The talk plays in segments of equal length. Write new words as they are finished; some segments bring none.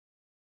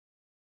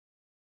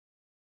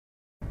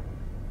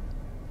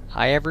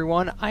Hi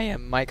everyone, I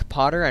am Mike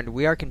Potter, and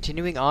we are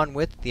continuing on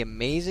with The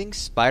Amazing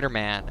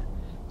Spider-Man.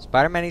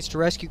 Spider-Man needs to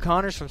rescue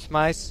Connors from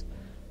Smythe's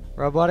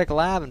robotic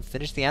lab and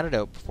finish the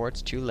antidote before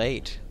it's too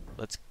late.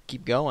 Let's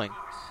keep going.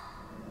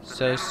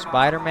 So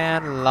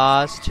Spider-Man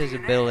lost his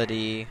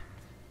ability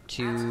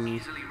to...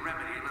 easily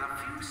remedied with a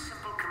few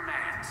simple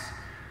commands.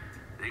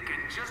 They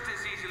can just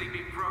as easily be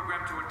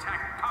programmed to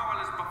attack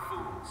powerless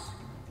buffoons.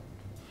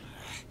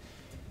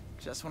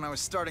 Just when I was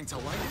starting to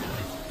like it.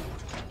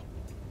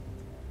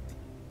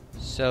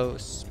 So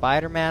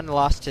Spider-Man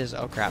lost his...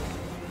 oh crap.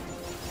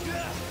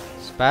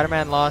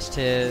 Spider-Man lost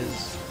his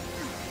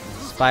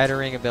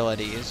spidering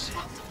abilities.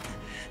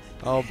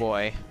 Oh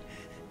boy.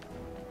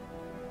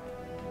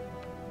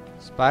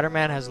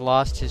 Spider-Man has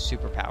lost his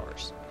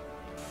superpowers.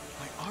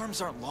 My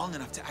arms aren't long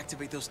enough to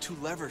activate those two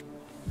levers.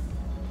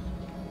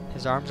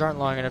 His arms aren't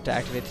long enough to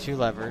activate the two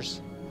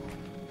levers.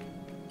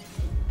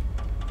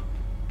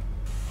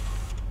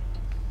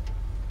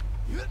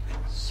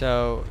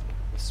 So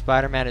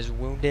Spider-Man is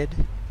wounded,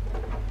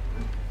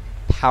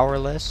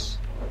 powerless,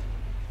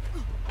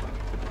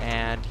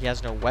 and he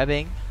has no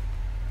webbing.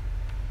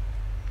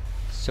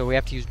 So we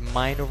have to use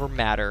mind over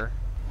matter.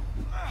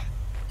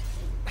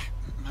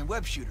 My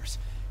web shooters.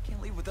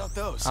 Can't leave without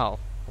those. Oh,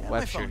 And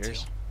web my phone,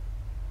 shooters.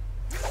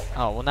 too.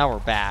 Oh, well now we're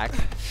back.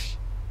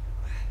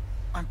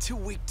 I'm too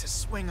weak to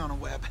swing on a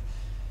web,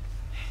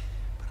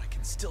 but I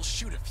can still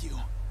shoot a few.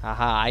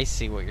 Aha, I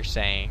see what you're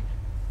saying.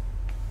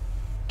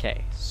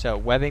 Okay, so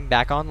webbing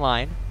back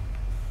online.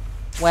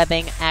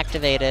 Webbing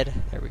activated.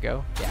 There we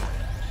go. Yeah.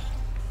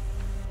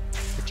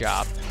 Good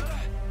job.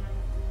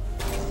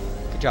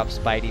 Good job,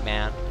 Spidey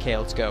man. Okay,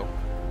 let's go.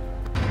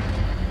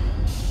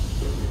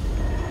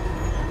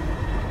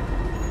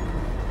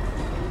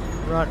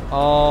 Run.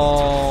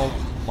 Oh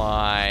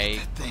my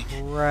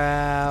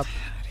crap.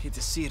 I'd hate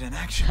to see it in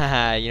action.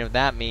 Haha, you know what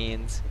that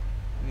means?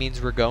 It means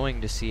we're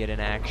going to see it in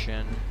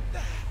action.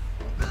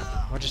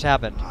 What just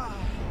happened?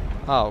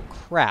 Oh,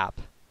 crap.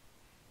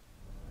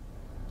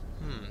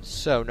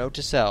 So, note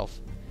to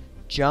self.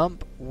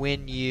 Jump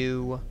when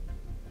you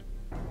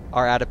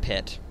are at a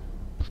pit.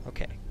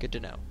 Okay, good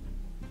to know.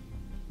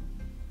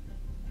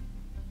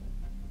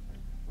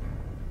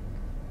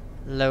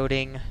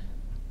 Loading.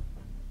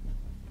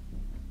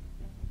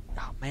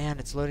 Oh man,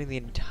 it's loading the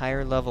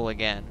entire level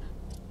again.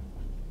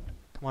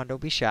 Come on,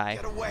 don't be shy.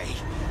 Get away.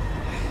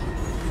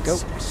 Go.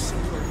 So much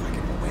simpler if I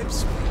could web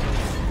swing.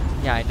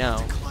 Yeah, I know.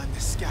 To climb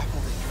this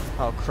scaffolding.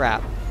 Oh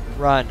crap.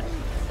 Run.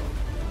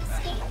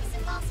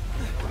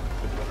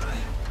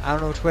 I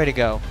don't know which way to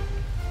go.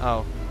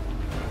 Oh.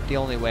 The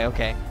only way,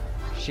 okay.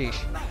 Sheesh.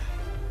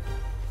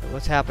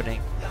 What's happening?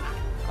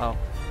 Oh.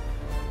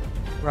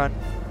 Run.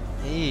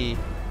 Eee.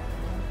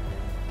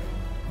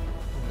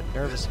 I'm a bit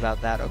nervous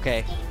about that.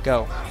 Okay,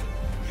 go.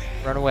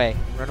 Run away.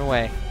 Run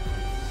away.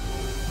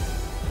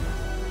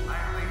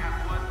 I only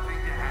have one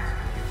thing to ask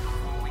of you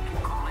before we can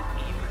call it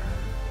even.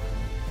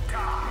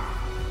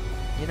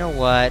 Die! You know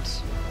what?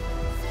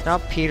 It's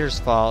not Peter's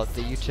fault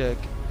that you took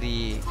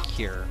the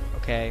cure,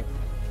 okay?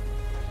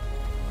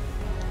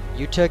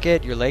 You took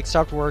it, your leg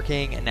stopped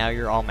working, and now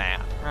you're all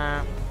mad.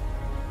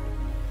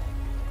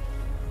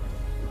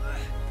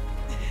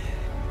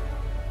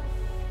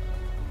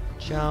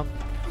 Jump.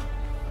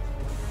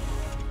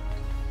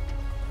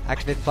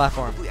 Activate the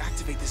platform. Probably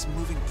activate this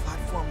moving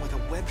platform with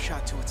a web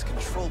shot to its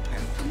control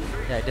panel.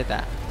 Yeah, I did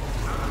that.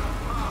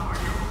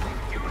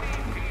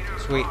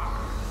 Sweet.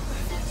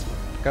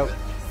 Go.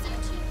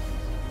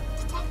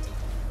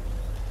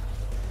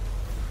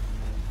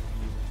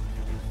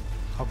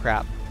 Oh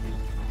crap.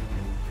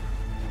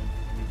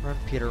 Run,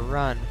 Peter,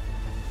 run.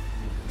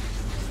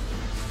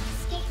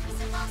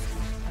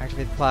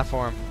 Activate the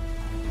platform.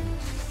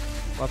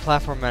 What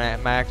platform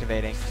am I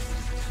activating?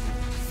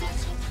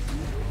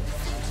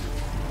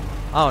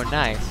 Oh,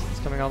 nice.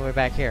 It's coming all the way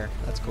back here.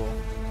 That's cool.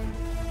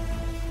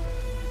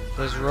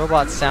 Those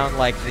robots sound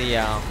like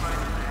the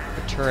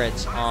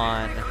turrets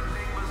on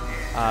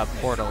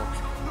Portal.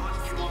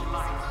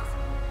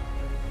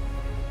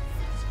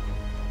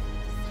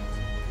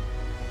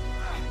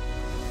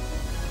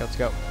 Let's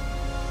go.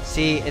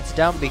 See, it's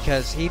dumb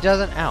because he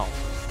doesn't... ow.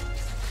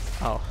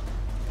 Oh.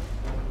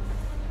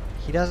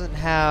 He doesn't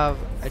have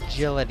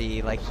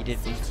agility like he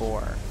did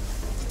before.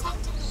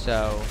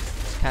 So,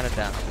 it's kind of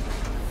dumb.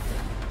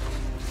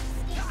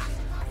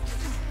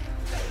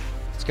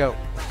 Let's go.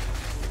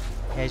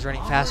 Yeah, he's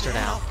running faster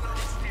now.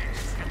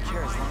 I don't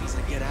care as long as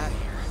I get out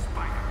of here.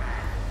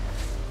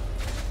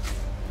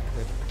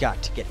 We've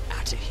got to get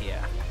out of here.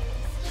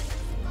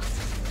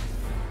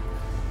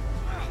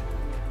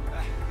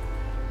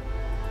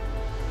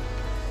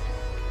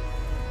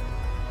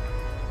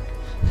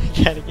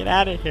 Gotta get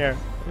out of here.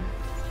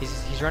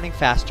 He's running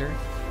faster.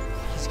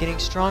 He's getting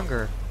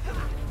stronger.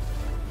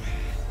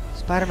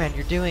 Spider-Man,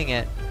 you're doing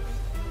it.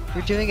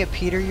 You're doing it,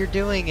 Peter. You're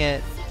doing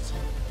it.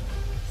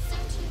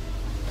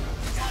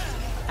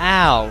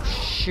 Ow,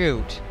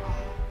 shoot.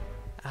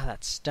 Ah,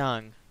 that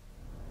stung.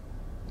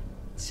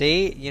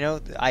 See, you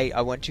know,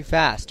 I went too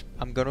fast.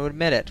 I'm going to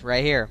admit it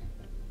right here.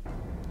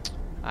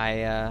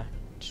 I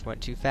just went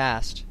too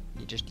fast.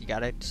 You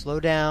gotta slow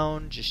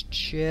down, just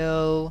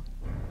chill.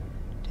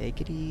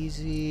 Take it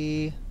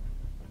easy.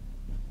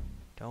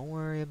 Don't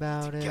worry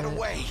about it. Get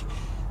away! It would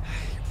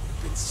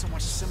have been so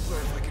much simpler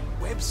if I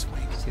could web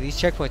swing. See, these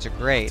checkpoints are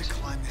great. To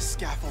climb this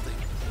scaffolding.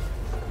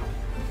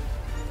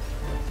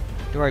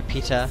 Don't worry,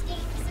 Peter.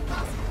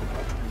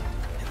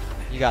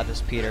 You got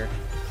this, Peter.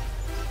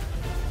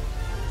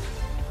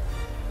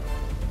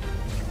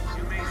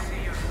 You may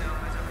see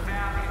yourself as a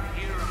valiant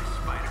hero,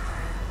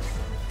 Spider-Man.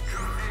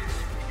 Truth is,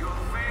 you're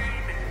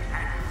vain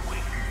and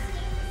weak.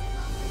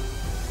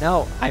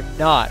 No, I'm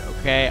not,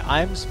 okay?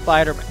 I'm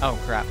Spider-Man. Oh,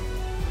 crap.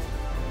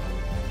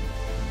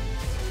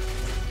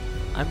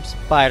 I'm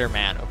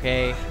Spider-Man,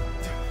 okay?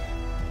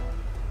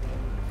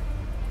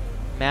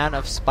 Man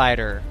of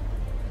Spider.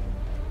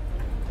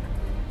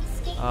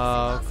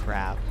 Oh,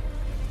 crap.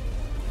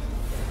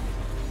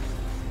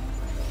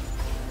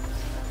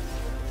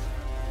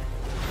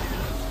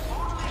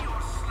 Only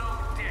your slow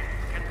death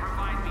can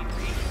provide me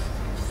peace,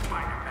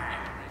 Spider-Man.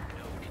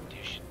 No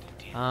condition to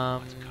deal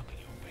with what's coming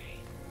your way.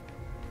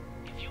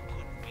 If you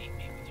couldn't beat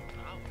me with your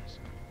powers,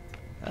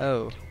 Oh.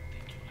 I don't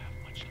think you'll have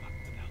much luck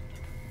without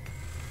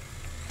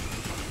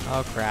them.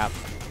 Oh, crap.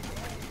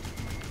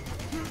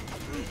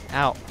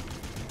 Ow.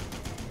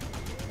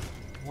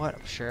 What?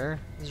 I'm sure?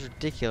 This is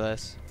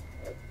ridiculous.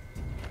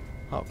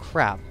 Oh,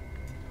 crap.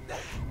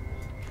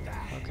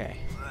 Okay.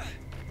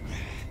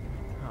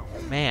 Oh,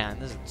 man.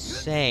 This is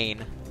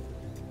insane.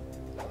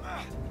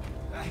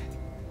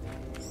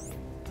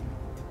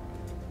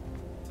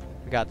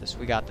 We got this.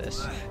 We got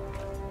this.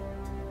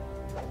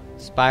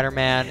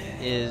 Spider-Man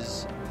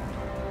is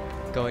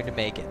going to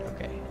make it.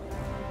 Okay.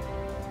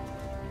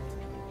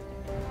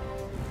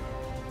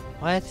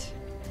 What?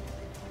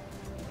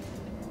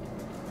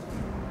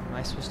 Am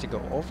I supposed to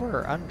go over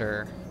or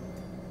under?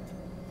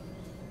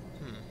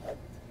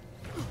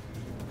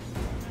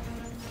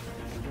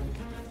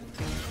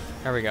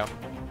 There we go.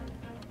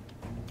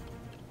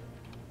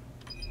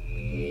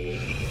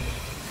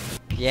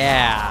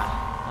 Yeah!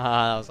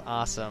 That was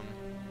awesome.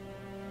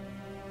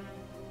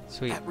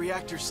 Sweet. That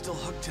reactor's still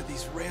hooked to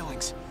these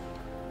railings.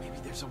 Maybe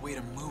there's a way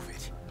to move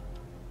it.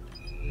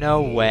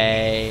 No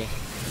way.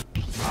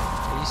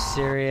 Are you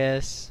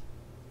serious?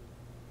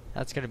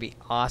 That's gonna be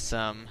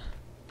awesome.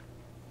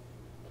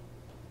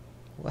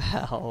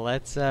 Well,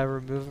 let's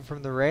remove it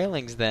from the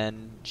railings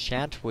then,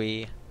 shan't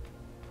we?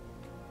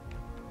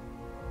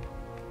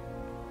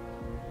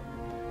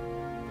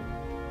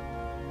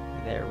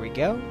 There we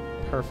go.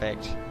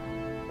 Perfect.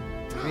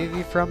 Remove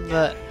you from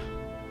the...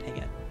 Dang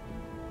it.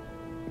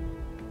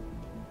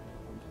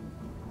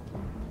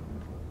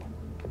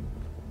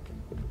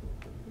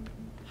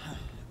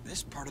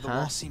 This part of the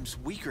wall seems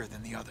weaker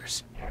than the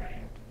others.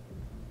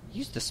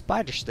 Use the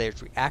Spider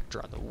Slayer's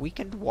reactor on the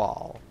weakened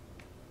wall.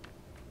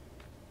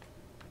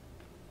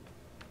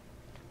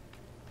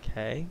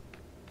 Okay.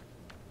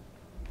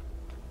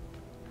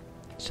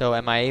 So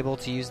am I able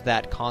to use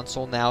that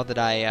console now that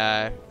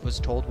I was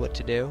told what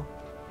to do?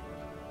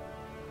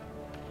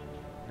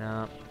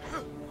 No.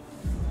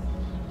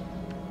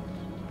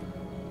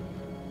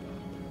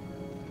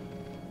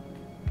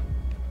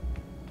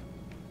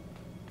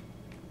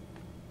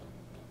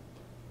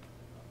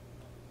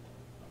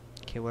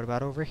 Okay, what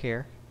about over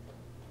here?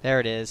 There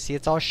it is. See,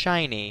 it's all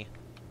shiny.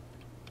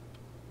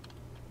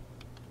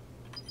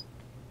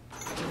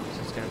 So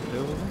it's gonna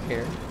move over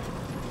here.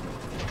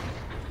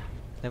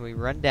 Then we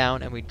run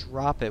down and we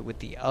drop it with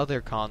the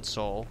other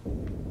console.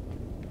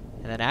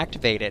 And then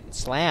activate it and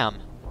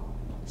slam.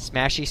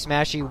 Smashy,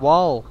 smashy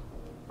wall.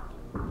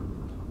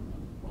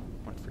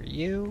 One for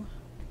you.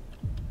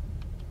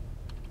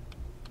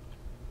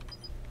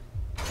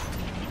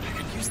 I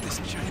could use this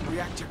giant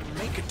reactor to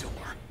make a door.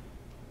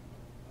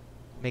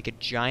 Make a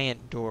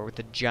giant door with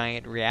a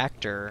giant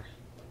reactor.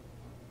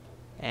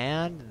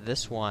 And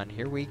this one.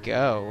 Here we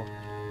go.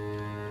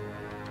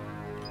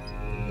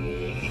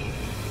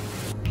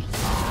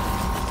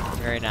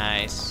 Very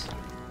nice.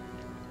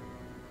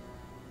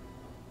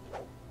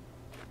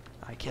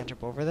 I can't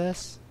jump over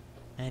this?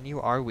 Man,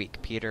 you are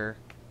weak, Peter.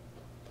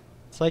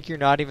 It's like you're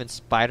not even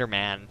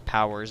Spider-Man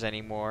powers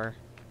anymore.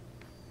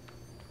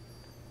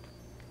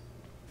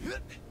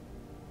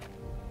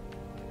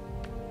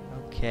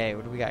 Okay,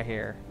 what do we got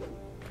here?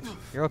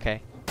 You're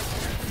okay.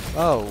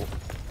 Oh.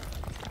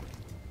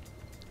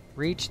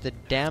 Reach the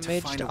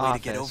damaged find a way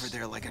office. to get over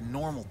there like a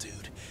normal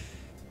dude.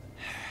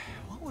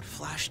 What would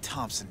Flash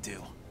Thompson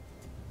do?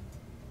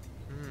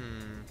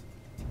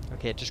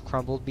 Okay, it just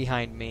crumbled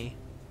behind me.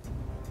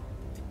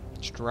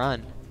 Just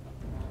run.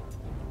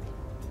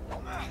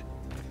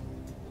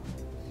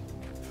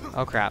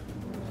 Oh crap.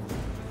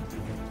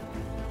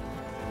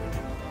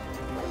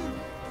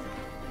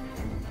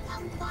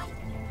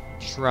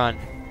 Just run.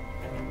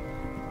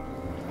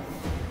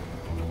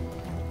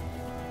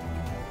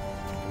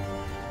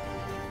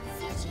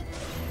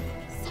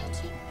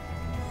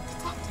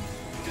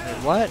 Wait,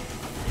 what?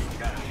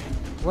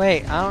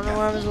 Wait, I don't know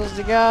where I'm supposed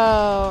to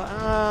go.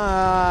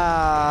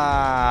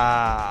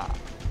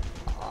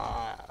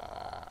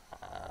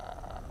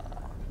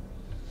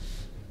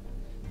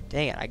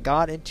 Dang it, I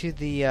got into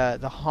the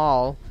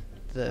hall,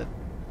 the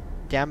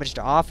damaged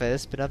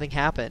office, but nothing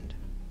happened.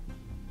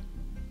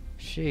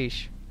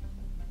 Sheesh.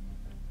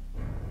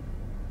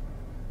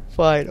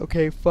 Fine,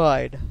 okay,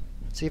 fine.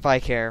 Let's see if I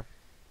care.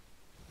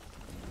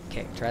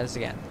 Okay, try this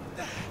again.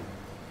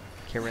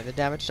 Okay, we're in the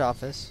damaged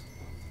office.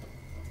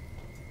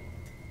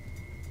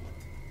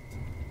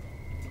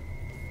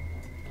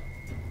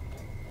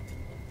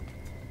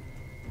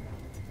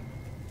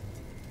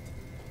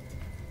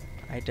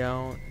 I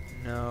don't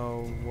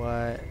know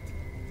what...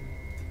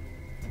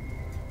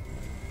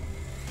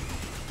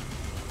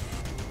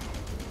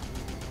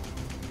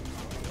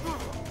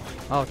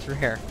 Oh, through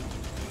here.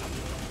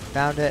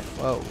 Found it.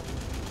 Whoa.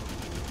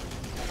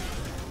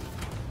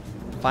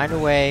 Find a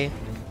way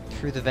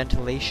through the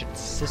ventilation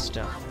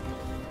system.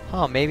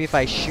 Oh, maybe if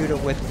I shoot it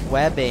with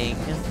webbing.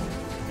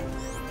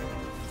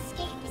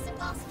 Escape is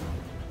impossible.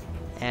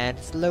 And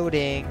it's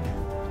loading.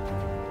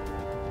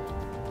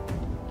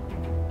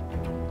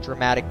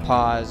 Dramatic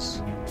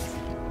pause.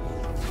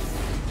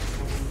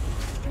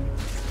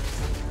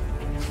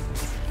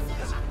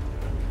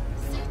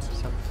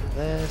 Something for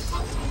this.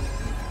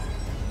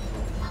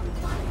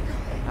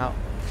 Ow.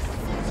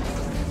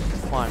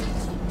 Come on.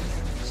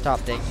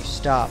 Stop, dang you,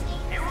 stop.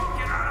 You won't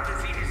get out of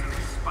this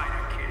easily,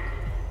 Spider Kid.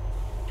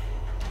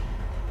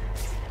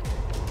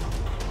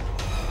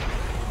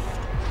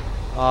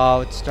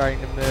 Oh, it's starting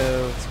to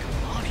move. What's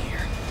going on here?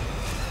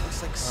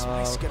 Looks like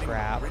Smite's getting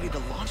crap. ready to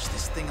launch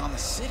this thing on the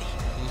city.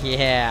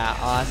 Yeah,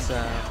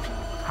 awesome.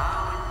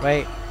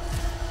 Wait.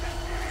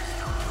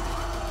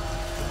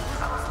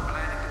 I was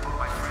planning to put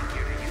my friend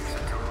here to use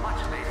until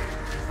much later,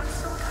 but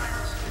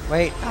sometimes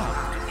Wait. you Oh.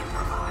 have to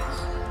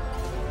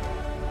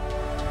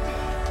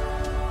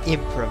improvise.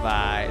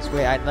 Improvise.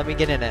 Wait, let me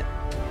get in it.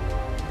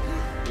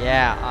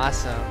 Yeah,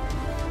 awesome.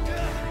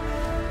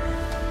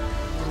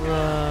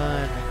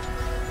 Run.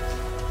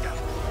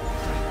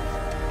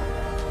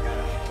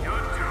 You're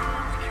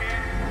doomed, kid.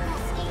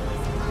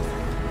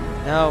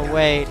 No,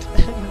 wait.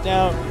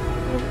 No.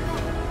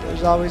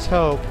 There's always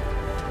hope.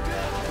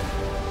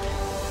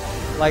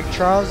 Like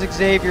Charles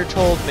Xavier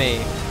told me.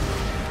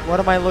 What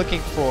am I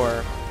looking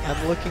for?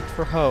 I'm looking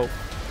for hope.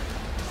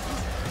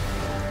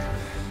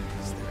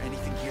 Is there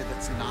anything here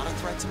that's not a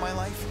threat to my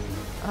life?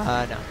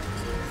 No.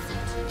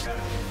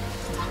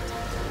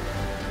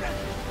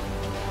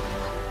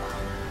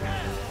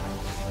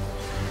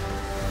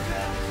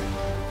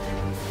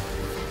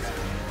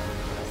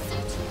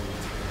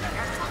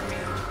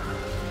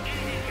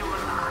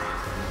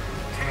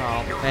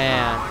 Oh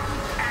man.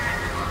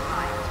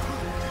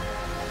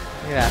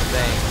 Look at that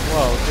thing.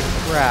 Whoa, good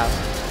crap.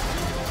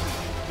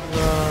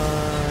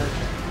 Run.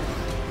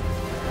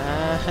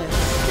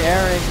 It's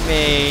scaring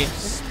me.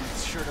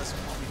 Smite sure doesn't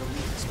want me to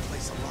leave this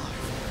place alive.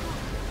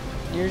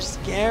 You're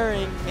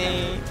scaring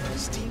me.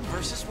 Steam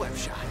versus web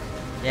shot.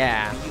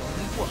 Yeah. The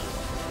only one.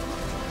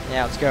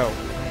 Yeah, let's go.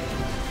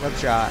 Web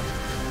shot.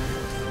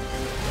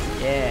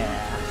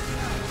 Yeah.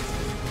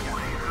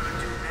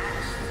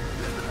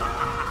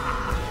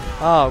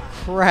 Oh,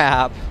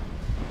 crap.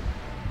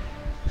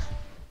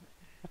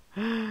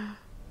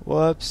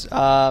 Whoops.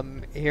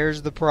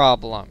 Here's the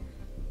problem.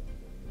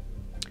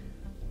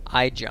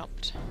 I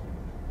jumped.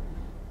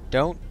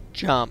 Don't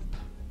jump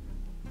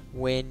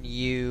when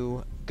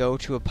you go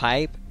to a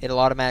pipe. It'll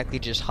automatically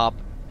just hop.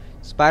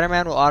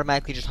 Spider-Man will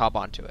automatically just hop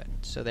onto it.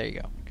 So there you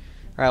go.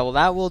 Alright, well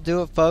that will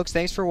do it, folks.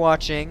 Thanks for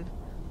watching.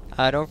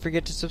 Don't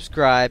forget to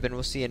subscribe, and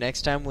we'll see you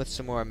next time with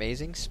some more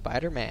amazing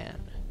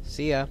Spider-Man.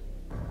 See ya.